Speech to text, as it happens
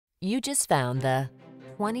You just found the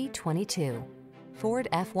 2022 Ford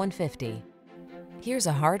F-150. Here's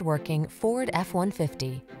a hard-working Ford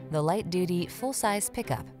F-150, the light-duty, full-size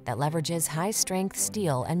pickup that leverages high-strength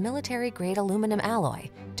steel and military-grade aluminum alloy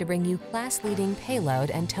to bring you class-leading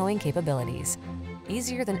payload and towing capabilities.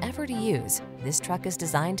 Easier than ever to use, this truck is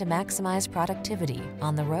designed to maximize productivity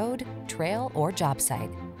on the road, trail, or job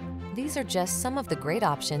site. These are just some of the great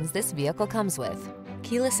options this vehicle comes with: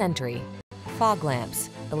 keyless entry, fog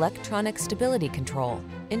lamps, electronic stability control,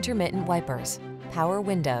 intermittent wipers, power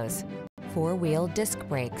windows, four-wheel disc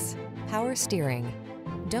brakes, power steering.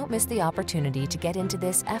 Don't miss the opportunity to get into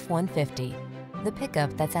this F-150, the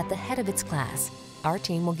pickup that's at the head of its class. Our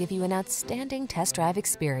team will give you an outstanding test drive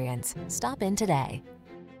experience. Stop in today.